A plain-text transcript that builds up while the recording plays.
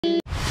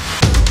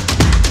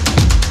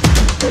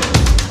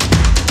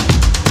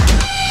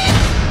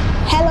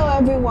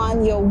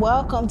everyone. You're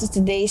welcome to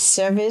today's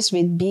service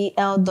with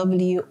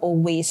BLW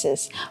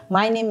Oasis.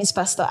 My name is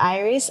Pastor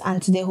Iris,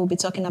 and today we'll be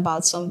talking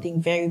about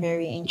something very,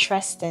 very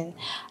interesting.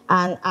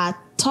 And our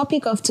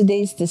topic of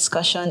today's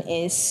discussion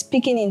is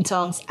speaking in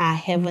tongues, our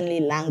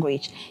heavenly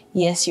language.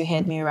 Yes, you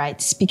heard me right.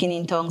 Speaking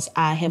in tongues,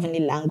 our heavenly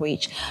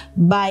language.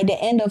 By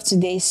the end of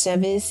today's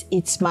service,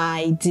 it's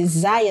my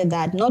desire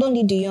that not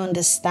only do you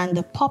understand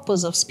the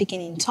purpose of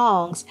speaking in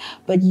tongues,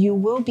 but you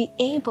will be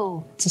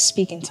able to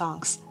speak in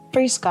tongues.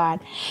 Praise God.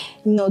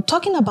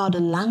 Talking about a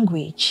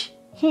language.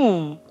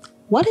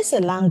 What is a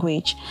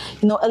language?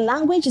 A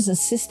language is a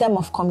system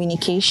of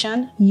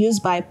communication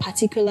used by a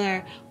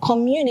particular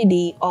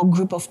community or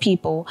group of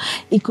people.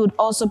 It could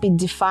also be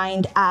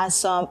defined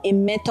as a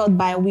method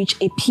by which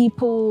a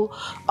people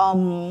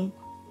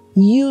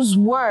use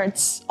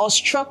words or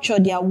structure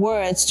their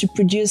words to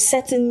produce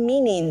certain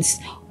meanings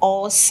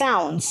or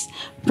sounds.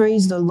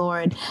 Praise the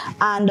Lord.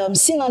 And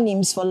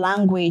synonyms for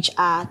language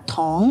are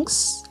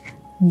tongues,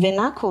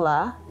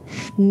 vernacular,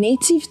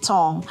 native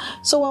tongue.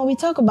 So when we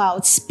talk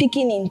about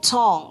speaking in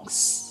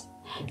tongues,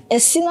 a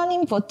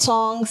synonym for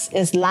tongues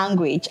is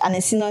language, and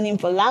a synonym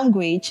for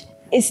language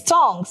is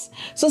tongues.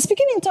 So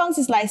speaking in tongues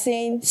is like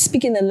saying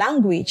speaking a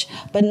language.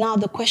 But now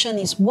the question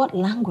is, what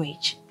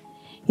language?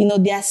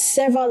 There are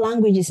several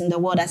languages in the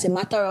world. As a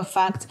matter of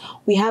fact,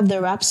 we have the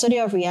Rhapsody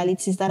of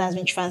Realities that has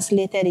been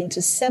translated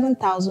into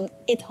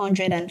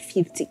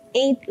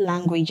 7,858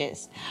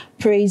 languages.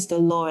 Praise the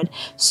Lord.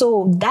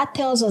 So that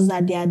tells us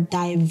that there are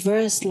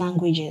diverse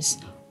languages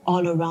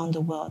all around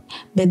the world.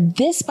 But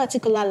this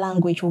particular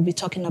language we'll be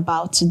talking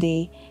about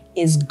today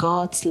is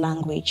God's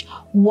language.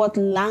 What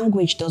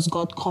language does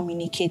God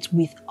communicate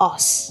with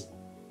us?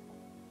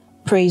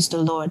 Praise the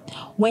Lord.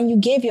 When you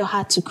gave your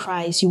heart to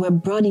Christ, you were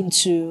brought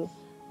into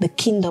the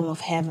kingdom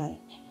of heaven.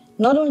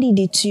 Not only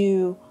did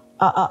you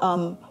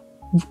come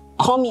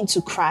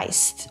into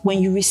Christ,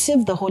 when you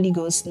received the Holy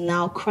Ghost,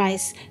 now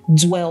Christ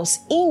dwells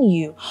in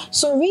you.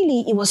 So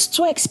really, it was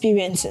two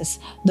experiences.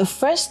 The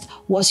first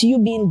was you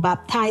being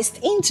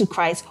baptized into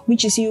Christ,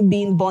 which is you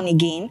being born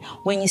again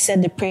when you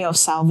said the prayer of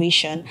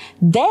salvation.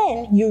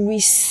 Then you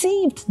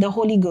received the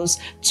Holy Ghost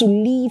to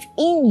live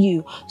in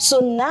you. So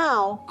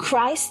now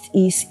Christ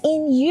is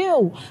in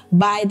you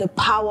by the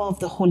power of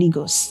the Holy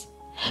Ghost.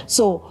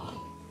 So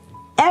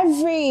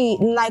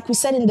like we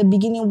said in the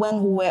beginning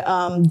when we were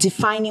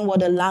defining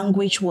what a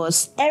language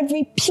was,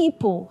 every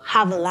people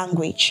have a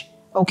language,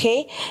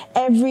 okay?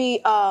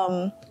 Every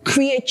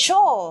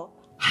creature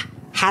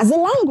has a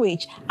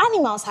language.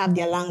 Animals have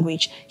their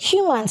language.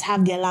 Humans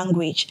have their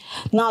language.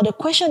 Now the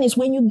question is,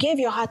 when you gave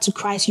your heart to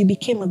Christ, you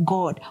became a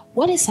God.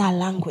 What is our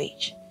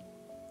language?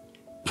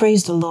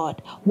 Praise the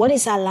Lord. What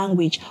is our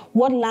language?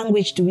 What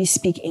language do we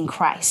speak in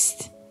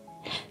Christ?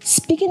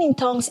 Speaking in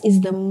tongues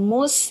is the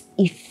most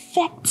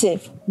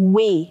effective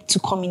way to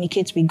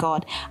communicate with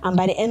God. And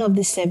by the end of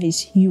this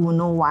service, you will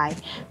know why.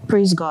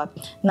 Praise God.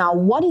 Now,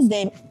 what is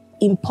the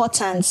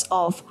importance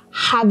of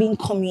having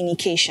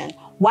communication?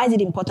 Why is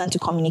it important to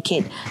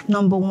communicate?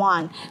 Number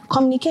one,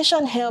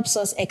 communication helps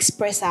us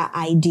express our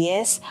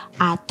ideas,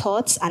 our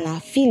thoughts, and our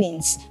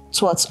feelings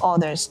towards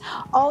others.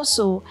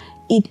 Also,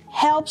 it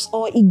helps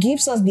or it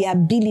gives us the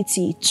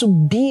ability to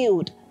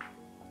build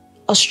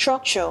a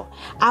structure.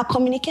 Our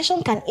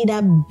communication can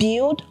either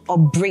build or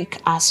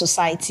break our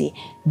society.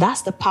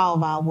 That's the power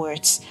of our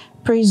words.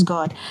 Praise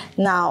God.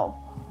 Now,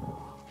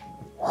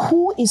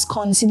 who is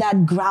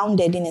considered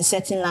grounded in a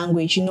certain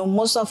language?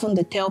 Most often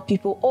they tell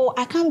people, oh,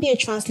 I can't be a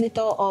translator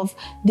of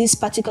this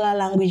particular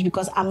language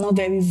because I'm not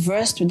very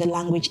versed with the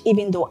language,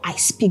 even though I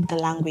speak the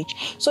language.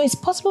 So it's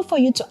possible for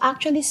you to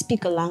actually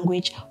speak a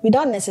language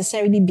without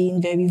necessarily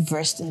being very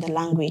versed in the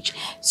language.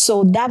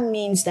 So that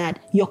means that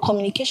your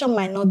communication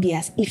might not be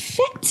as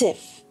effective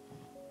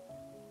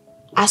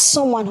as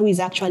someone who is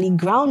actually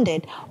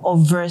grounded or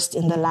versed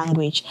in the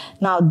language.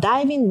 Now,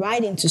 diving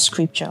right into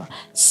scripture,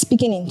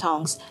 speaking in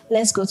tongues,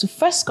 let's go to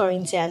 1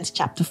 Corinthians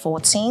chapter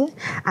 14,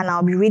 and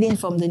I'll be reading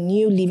from the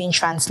New Living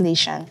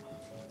Translation.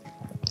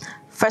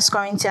 1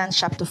 Corinthians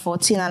chapter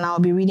 14, and I'll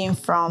be reading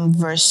from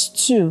verse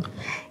 2.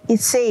 It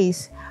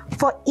says,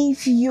 "For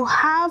if you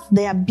have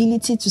the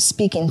ability to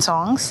speak in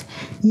tongues,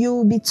 you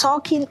will be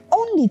talking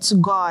only to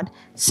God,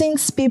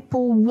 since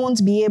people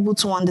won't be able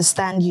to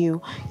understand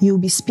you. You'll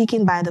be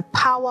speaking by the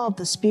power of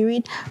the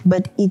Spirit,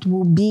 but it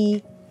will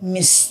be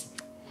mysterious."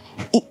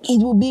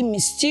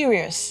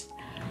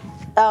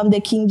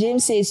 The King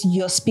James says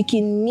you're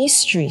speaking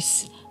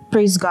mysteries.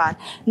 Praise God.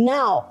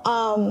 Now,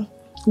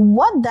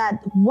 what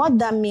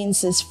that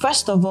means is,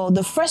 first of all,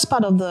 the first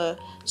part of the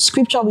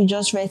scripture we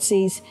just read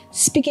says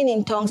speaking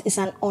in tongues is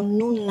an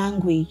unknown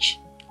language.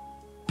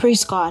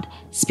 Praise God.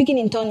 Speaking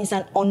in tongues is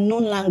an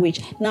unknown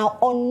language. Now,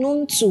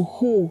 unknown to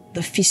who?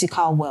 The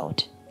physical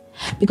world.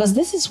 Because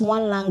this is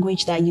one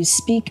language that you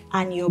speak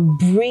and your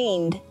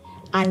brain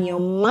and your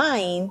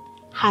mind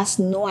has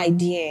no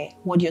idea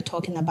what you're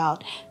talking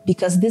about,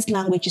 because this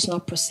language is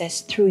not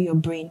processed through your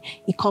brain.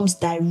 It comes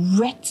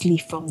directly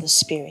from the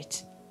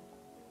Spirit.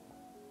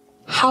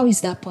 How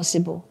is that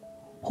possible?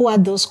 Who are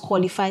those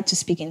qualified to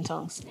speak in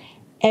tongues?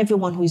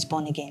 Everyone who is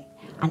born again.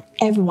 and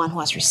everyone who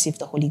has received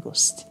the Holy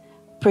Ghost.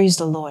 Praise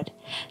the Lord.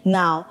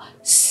 Now,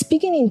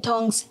 speaking in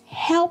tongues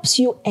helps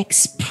you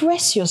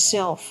express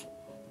yourself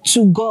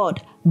to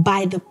God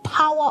by the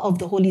power of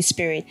the Holy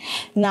Spirit.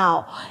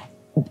 Now,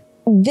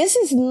 this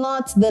is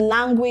not the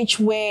language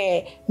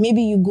where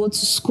maybe you go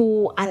to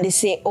school and they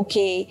say,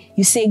 okay,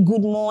 you say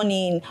good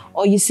morning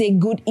or you say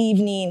good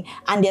evening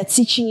and they're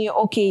teaching you,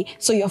 okay,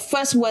 so your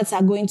first words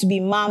are going to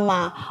be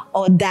mama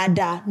or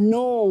dada.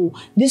 No,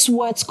 these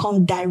words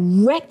come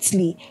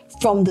directly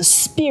from the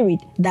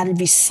Spirit that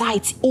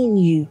resides in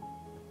you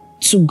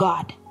to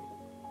God.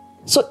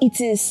 So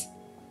it is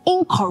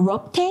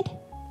incorrupted,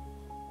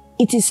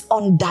 it is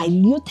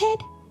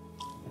undiluted,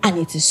 and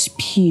it is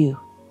pure.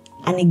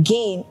 And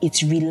again,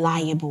 it's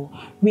reliable.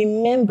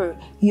 Remember,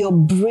 your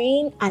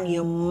brain and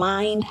your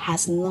mind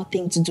has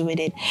nothing to do with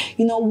it.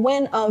 You know,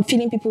 when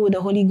filling people with the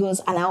Holy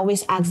Ghost, and I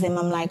always ask them,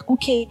 I'm like,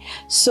 okay,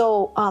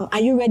 so are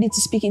you ready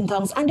to speak in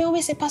tongues? And they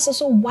always say, Pastor,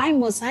 so why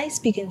must I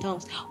speak in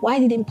tongues? Why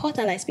is it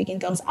important I speak in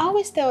tongues? I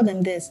always tell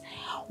them this.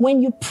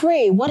 When you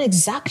pray, what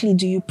exactly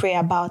do you pray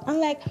about?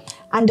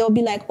 And they'll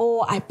be like,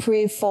 oh, I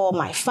pray for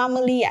my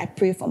family. I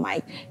pray for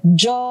my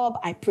job.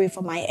 I pray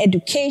for my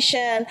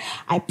education.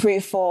 I pray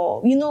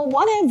for,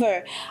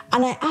 whatever.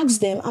 And I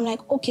ask them, I'm like,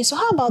 okay, so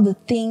how about the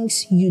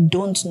things you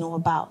don't know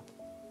about?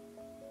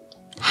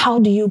 How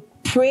do you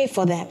pray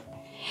for them?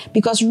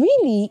 Because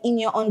really, in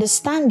your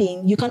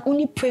understanding, you can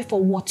only pray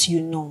for what you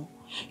know.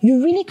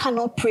 You really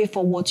cannot pray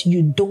for what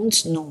you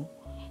don't know.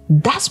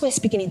 That's where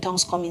speaking in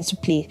tongues comes into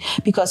play.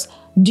 Because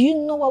do you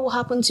know what will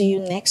happen to you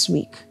next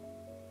week?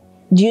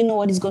 Do you know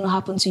what is going to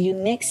happen to you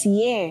next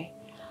year?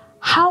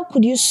 How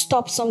could you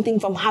stop something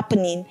from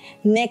happening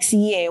next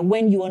year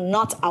when you are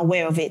not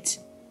aware of it?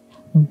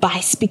 By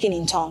speaking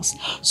in tongues.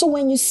 So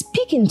when you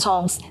speak in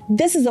tongues,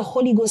 this is the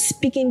Holy Ghost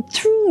speaking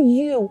through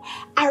you,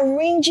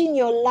 arranging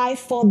your life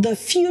for the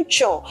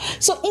future.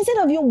 So instead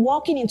of you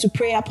walking into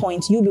prayer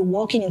points, you'll be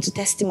walking into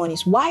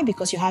testimonies. Why?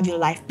 Because you have your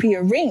life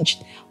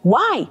prearranged.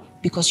 Why?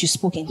 Because you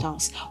spoke in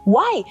tongues.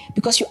 Why?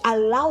 Because you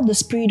allowed the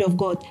Spirit of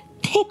God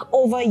take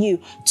over you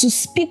to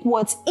speak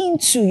words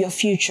into your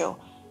future.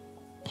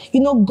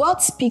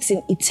 God speaks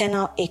in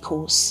eternal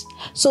echoes.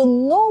 So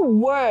no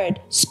word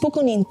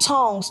spoken in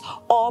tongues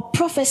or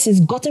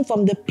prophecies gotten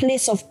from the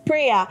place of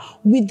prayer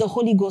with the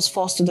Holy Ghost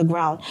falls to the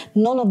ground.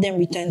 None of them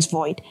returns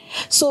void.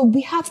 So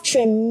we have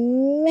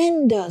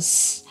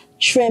tremendous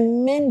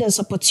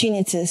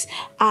opportunities.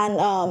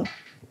 And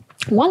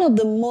one of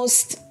the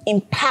most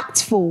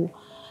impactful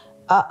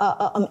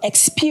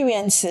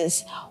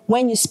experiences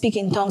when you speak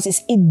in tongues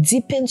is it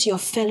deepens your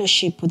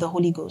fellowship with the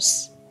Holy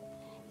Ghost.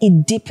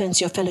 It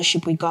deepens your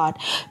fellowship with God,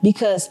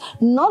 because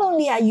not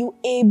only are you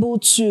able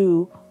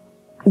to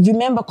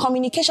remember,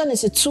 communication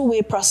is a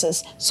two-way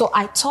process. So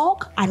I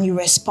talk and you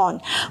respond.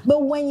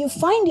 But when you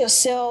find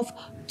yourself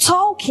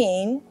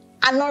talking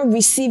and not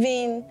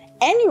receiving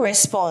any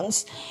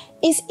response,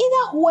 it's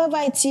either whoever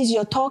it is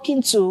you're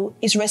talking to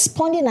is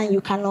responding and you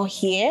cannot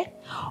hear,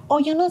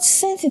 or you're not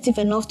sensitive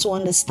enough to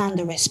understand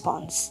the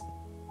response.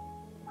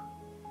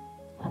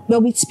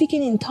 But with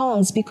speaking in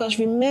tongues, because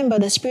remember,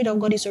 the Spirit of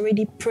God is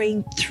already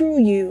praying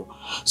through you.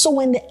 So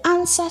when the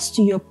answers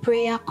to your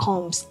prayer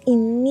comes,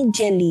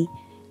 immediately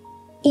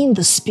in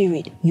the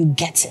Spirit, you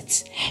get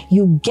it.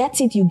 You get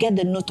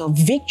the note of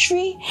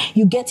victory.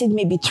 You get it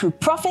maybe through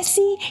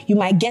prophecy. You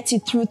might get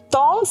it through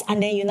tongues,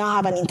 and then you now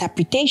have an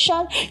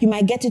interpretation. You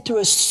might get it through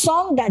a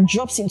song that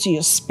drops into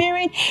your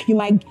spirit. You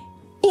might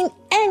in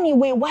any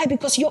way. Why?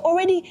 Because you're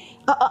already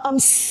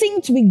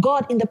synced with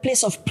God in the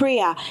place of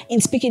prayer in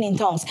speaking in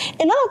tongues.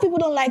 A lot of people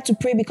don't like to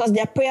pray because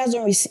their prayers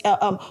don't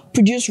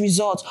produce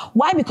results.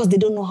 Why? Because they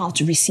don't know how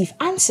to receive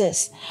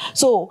answers.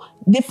 So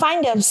they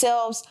find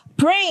themselves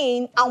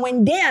praying, and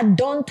when they are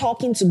done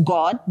talking to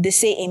God, they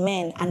say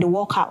amen and they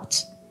walk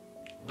out.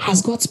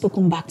 Has God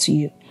spoken back to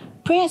you?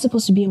 Prayer is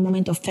supposed to be a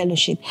moment of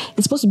fellowship.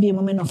 It's supposed to be a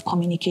moment of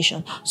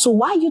communication. So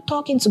why are you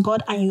talking to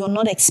God and you're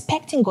not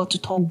expecting God to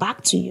talk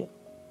back to you?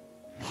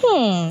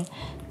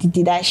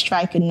 Did I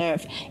strike a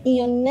nerve? In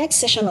your next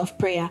session of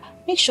prayer,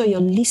 make sure you're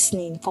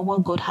listening for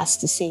what God has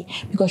to say.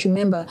 Because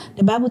remember,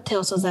 the Bible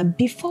tells us that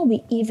before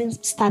we even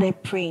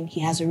started praying, He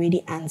has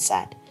already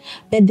answered.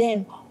 But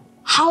then,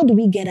 how do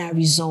we get our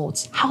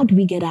results? How do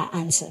we get our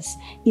answers?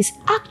 It's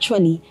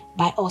actually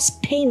by us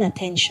paying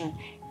attention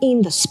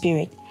in the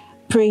Spirit.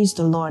 Praise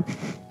the Lord.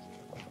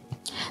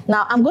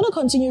 Now, I'm going to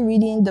continue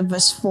reading the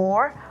verse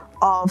 4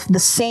 of the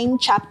same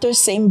chapter,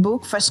 same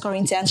book, 1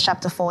 Corinthians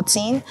chapter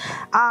 14.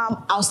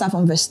 I'll start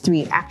from verse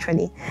 3,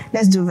 actually.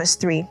 Let's do verse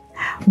 3.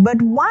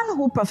 But one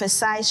who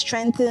prophesies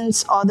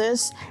strengthens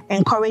others,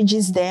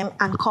 encourages them,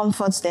 and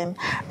comforts them.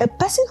 A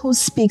person who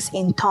speaks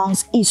in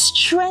tongues is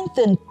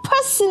strengthened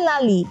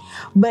personally,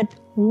 but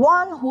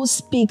one who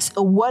speaks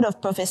a word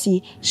of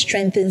prophecy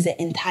strengthens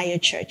the entire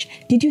church.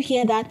 Did you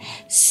hear that?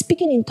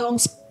 Speaking in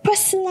tongues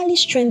personally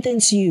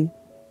strengthens you.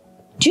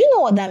 Do you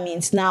know what that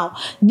means? Now,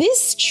 this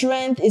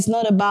strength is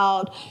not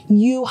about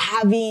you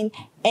having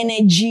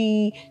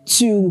energy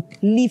to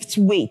lift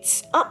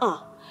weights.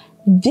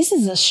 This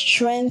is a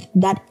strength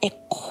that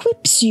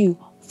equips you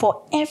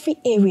for every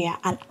area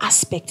and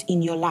aspect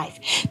in your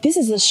life. This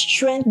is a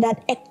strength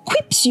that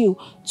equips you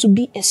to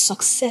be a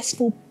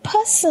successful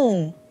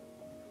person.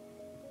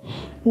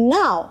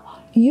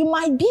 Now, you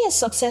might be a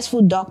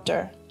successful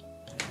doctor.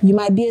 You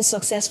might be a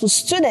successful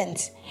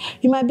student.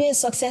 You might be a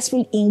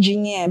successful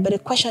engineer. But the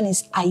question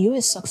is, are you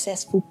a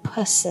successful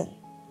person?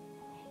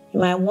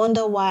 You might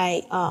wonder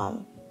why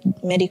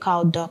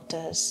medical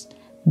doctors,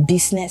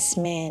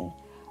 businessmen,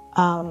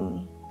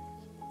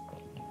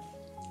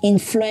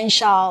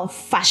 influential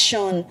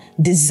fashion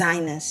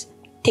designers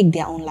take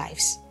their own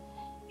lives.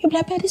 You'll be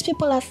like, but these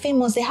people are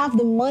famous. They have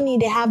the money,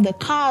 they have the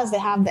cars, they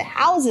have the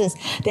houses,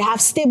 they have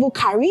stable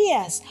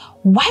careers.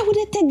 Why would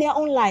they take their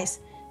own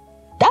lives?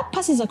 That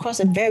passes across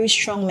a very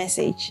strong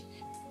message.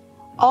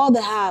 All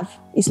they have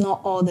is not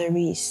all there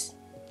is.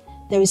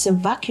 There is a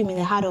vacuum in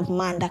the heart of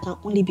man that can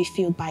only be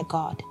filled by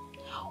God.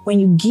 When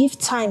you give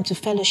time to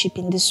fellowship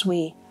in this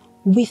way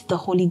with the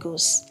Holy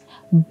Ghost,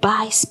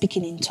 by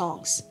speaking in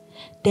tongues,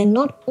 then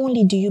not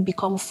only do you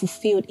become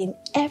fulfilled in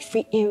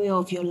every area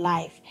of your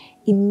life,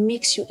 it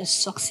makes you a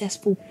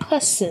successful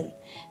person.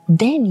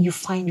 Then you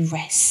find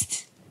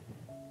rest.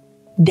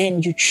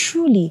 Then you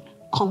truly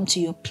come to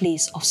your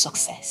place of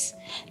success.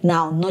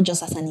 Now, not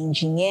just as an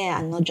engineer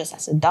and not just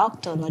as a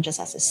doctor, not just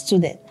as a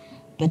student,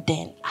 but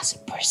then as a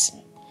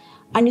person.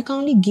 And you can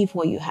only give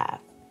what you have.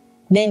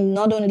 Then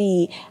not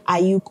only are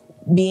you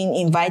being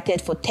invited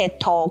for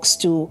TED Talks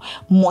to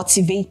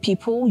motivate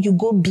people, you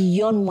go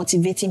beyond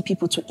motivating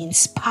people to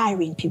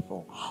inspiring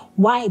people.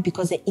 Why?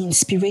 Because the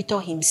inspirator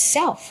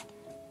himself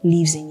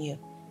lives in you,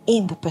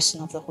 in the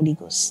person of the Holy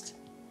Ghost.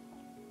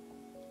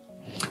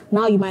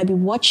 Now you might be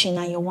watching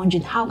and you're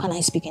wondering, how can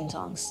I speak in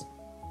tongues?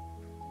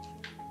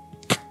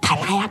 Can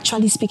I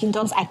actually speak in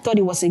tongues? I thought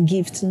it was a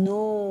gift.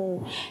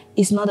 No,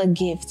 it's not a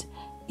gift.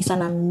 It's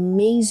an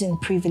amazing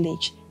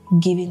privilege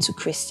given to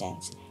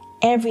Christians.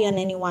 Every and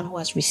anyone who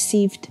has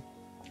received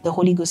the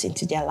Holy Ghost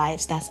into their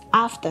lives, that's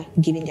after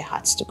giving their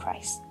hearts to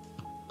Christ.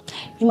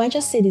 You might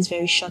just say this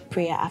very short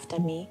prayer after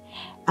me.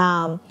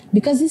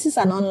 Because this is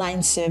an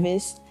online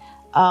service,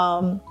 there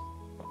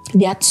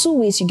are two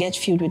ways you get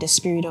filled with the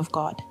Spirit of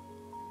God.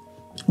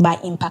 By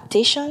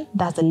impartation,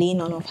 that's the laying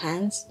on of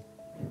hands,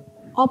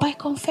 or by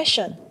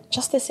confession,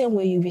 just the same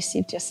way you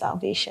received your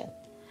salvation.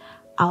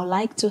 I would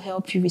like to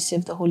help you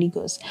receive the Holy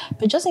Ghost.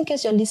 But just in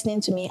case you're listening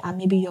to me and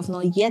maybe you have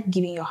not yet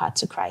given your heart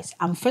to Christ,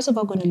 I'm first of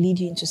all going to lead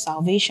you into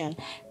salvation.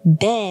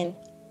 Then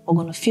we're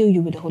going to fill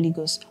you with the Holy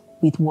Ghost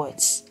with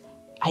words.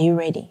 Are you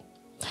ready?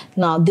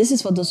 Now, this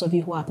is for those of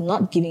you who have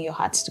not given your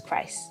hearts to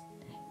Christ.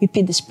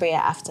 Repeat this prayer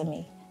after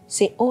me.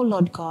 Say, "Oh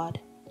Lord God,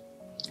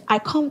 I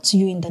come to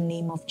you in the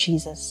name of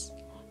Jesus.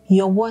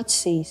 Your word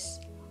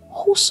says,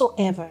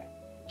 whosoever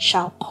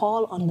shall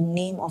call on the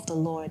name of the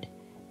Lord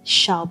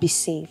shall be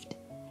saved.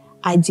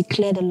 I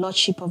declare the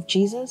Lordship of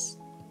Jesus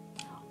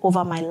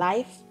over my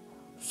life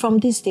from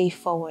this day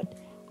forward.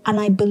 And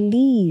I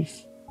believe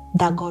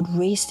that God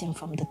raised him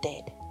from the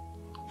dead.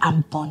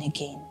 I'm born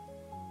again.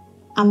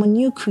 I'm a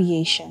new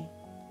creation.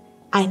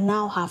 I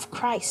now have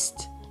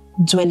Christ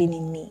dwelling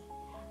in me.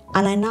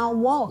 And I now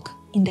walk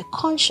in the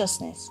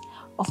consciousness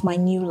of my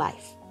new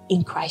life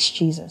in Christ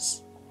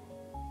Jesus.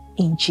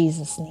 In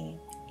Jesus' name,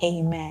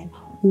 amen."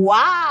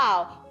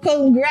 Wow!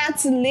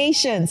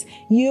 Congratulations!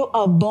 You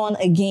are born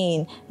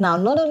again. Now,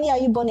 not only are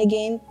you born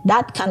again,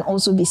 that can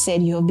also be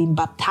said you have been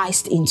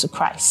baptized into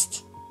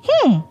Christ.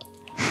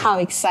 How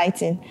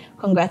exciting.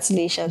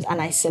 Congratulations,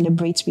 and I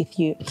celebrate with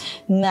you.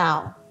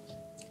 Now,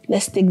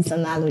 let's take this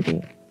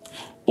analogy.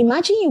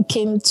 Imagine you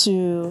came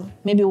to,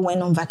 maybe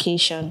went on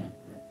vacation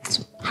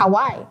to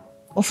Hawaii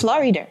or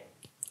Florida,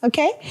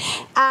 okay?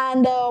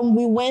 And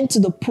we went to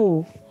the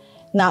pool.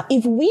 Now,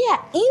 if we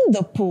are in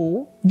the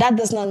pool, that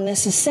does not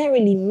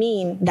necessarily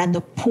mean that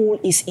the pool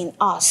is in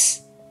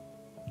us.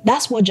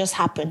 That's what just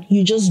happened.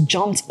 You just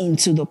jumped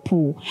into the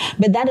pool.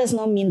 But that does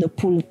not mean the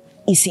pool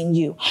is in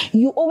you.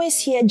 You always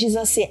hear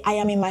Jesus say, "I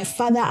am in my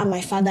Father and my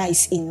Father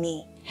is in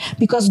me."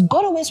 Because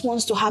God always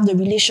wants to have the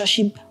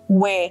relationship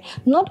where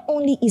not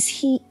only is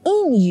he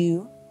in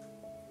you,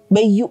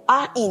 but you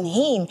are in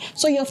him.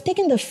 So you have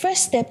taken the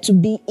first step to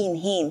be in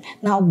him.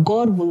 Now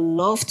God will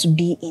love to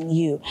be in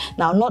you.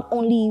 Now not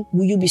only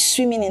will you be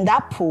swimming in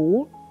that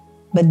pool,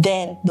 but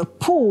then the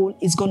pool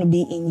is going to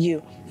be in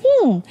you.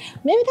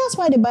 Maybe that's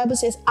why the Bible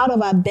says, out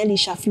of our belly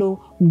shall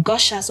flow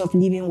gushers of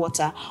living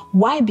water.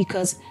 Why?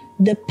 Because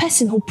the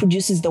person who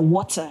produces the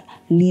water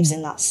lives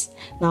in us.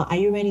 Now, are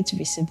you ready to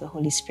receive the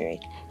Holy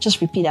Spirit? Just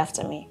repeat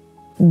after me.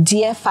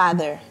 Dear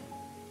Father,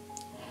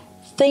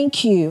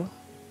 thank you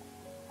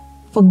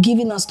for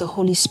giving us the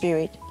Holy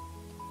Spirit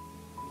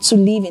to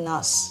live in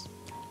us.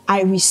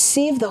 I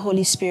receive the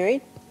Holy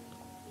Spirit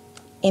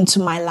into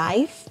my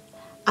life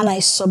and I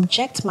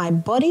subject my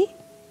body,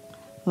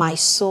 my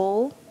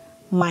soul,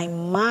 my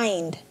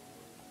mind,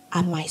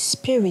 and my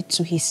spirit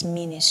to his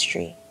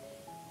ministry.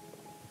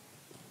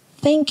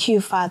 Thank you,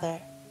 Father,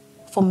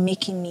 for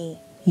making me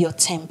your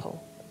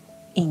temple.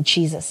 In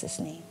Jesus'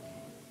 name,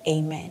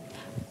 Amen.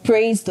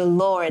 Praise the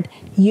Lord.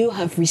 You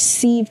have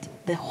received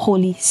the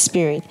Holy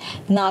Spirit.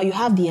 Now you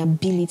have the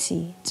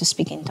ability to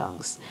speak in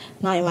tongues.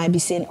 Now you might be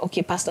saying,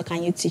 okay, Pastor,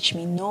 can you teach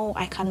me? No,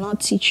 I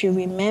cannot teach you.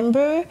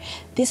 Remember,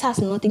 this has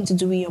nothing to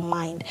do with your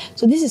mind.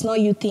 So this is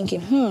not you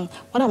thinking,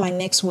 what are my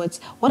next words?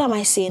 What am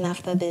I saying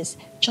after this?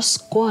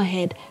 Just go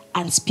ahead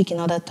and speak in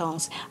other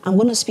tongues. I'm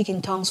going to speak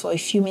in tongues for a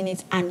few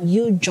minutes and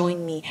you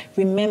join me.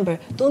 Remember,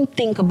 don't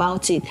think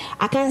about it.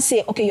 I can't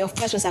say, okay, your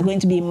first words are going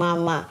to be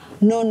mama.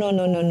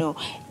 No.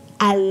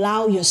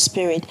 Allow your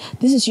spirit.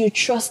 This is you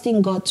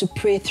trusting God to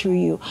pray through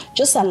you.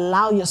 Just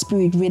allow your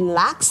spirit.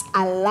 Relax.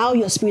 Allow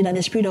your spirit, and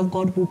the Spirit of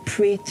God will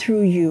pray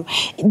through you.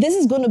 This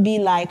is going to be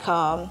like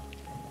a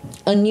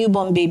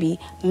newborn baby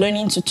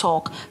learning to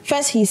talk.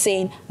 First, he's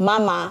saying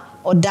mama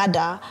or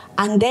dada,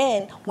 and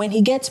then when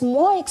he gets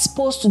more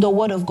exposed to the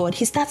word of God,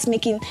 he starts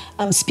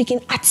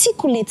speaking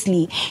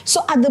articulately.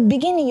 So at the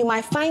beginning, you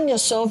might find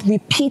yourself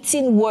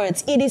repeating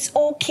words. It is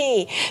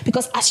okay,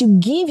 because as you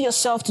give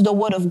yourself to the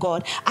word of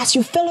God, as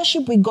you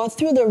fellowship with God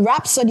through the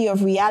Rhapsody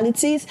of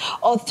Realities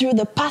or through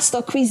the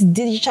Pastor Chris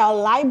digital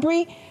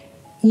library,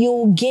 you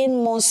will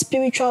gain more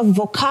spiritual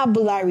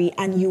vocabulary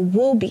and you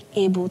will be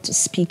able to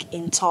speak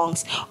in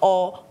tongues,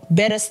 or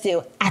better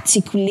still,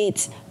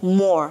 articulate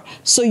more.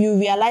 So you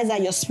realize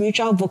that your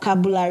spiritual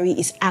vocabulary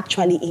is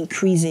actually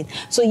increasing.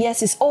 So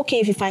yes, it's okay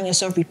if you find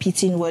yourself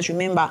repeating words.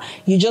 Remember,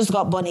 you just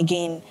got born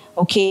again,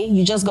 okay?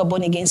 You just got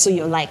born again, so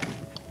you're like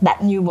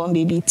that newborn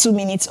baby, 2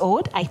 minutes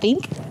old, I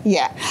think.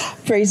 Yeah,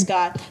 praise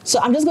God. So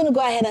I'm just going to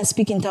go ahead and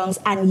speak in tongues,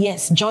 and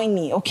yes, join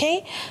me,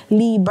 okay?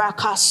 Libra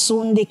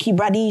kasunde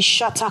kibradi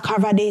shata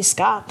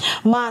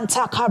karadeska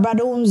manta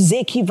kabradon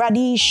zeki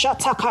bradi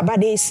shata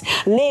karades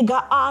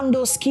lega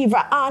ando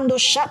skivra ando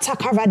shata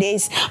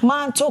karades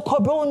manto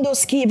kobrondo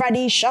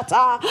skivradi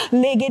shata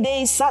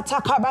legede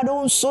sata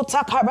kabradon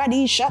sota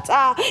karadi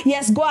shata.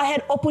 Yes, go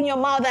ahead, open your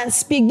mouth and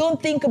speak. Don't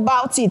think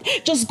about it.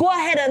 Just go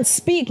ahead and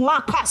speak.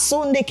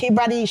 Makasunde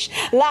kibradi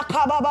la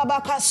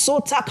kababaka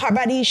sota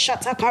kabadi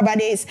shata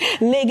kabades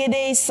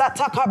legede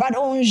sata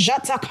kabadon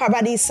jata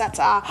kabadi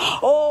sata.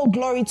 Oh,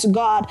 glory to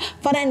God.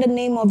 Father, in the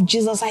name of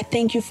Jesus, I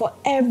thank you for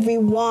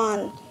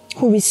everyone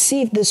who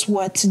received this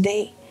word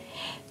today.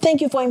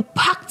 Thank you for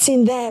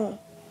impacting them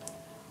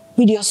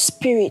with your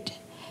spirit.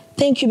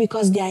 Thank you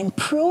because they are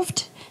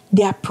improved.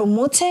 They are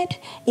promoted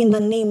in the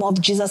name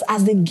of Jesus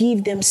as they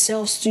give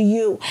themselves to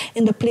you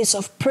in the place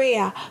of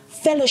prayer,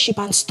 fellowship,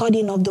 and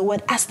studying of the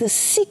word. As they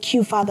seek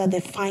you, Father,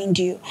 they find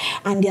you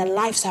and their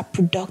lives are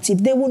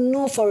productive. They will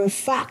know for a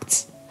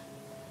fact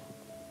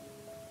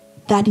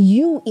that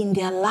you in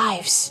their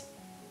lives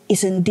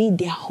is indeed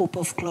their hope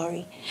of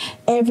glory.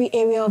 Every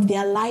area of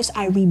their lives,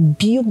 I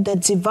rebuke the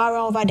devourer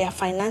over their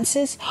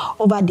finances,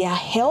 over their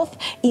health,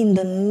 in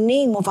the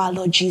name of our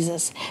Lord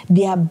Jesus.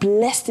 They are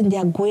blessed in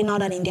their going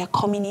out and in their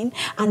coming in,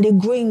 and they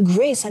grow in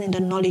grace and in the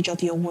knowledge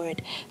of your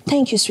word.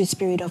 Thank you, sweet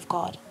Spirit of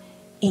God.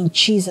 In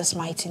Jesus'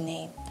 mighty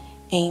name,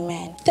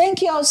 amen.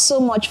 Thank you all so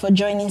much for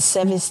joining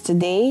service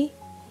today.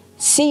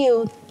 See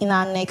you in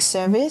our next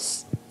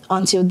service.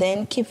 Until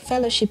then, keep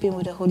fellowshipping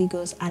with the Holy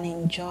Ghost and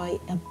enjoy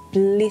a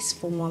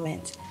blissful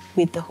moment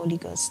with the Holy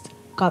Ghost.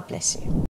 God bless you.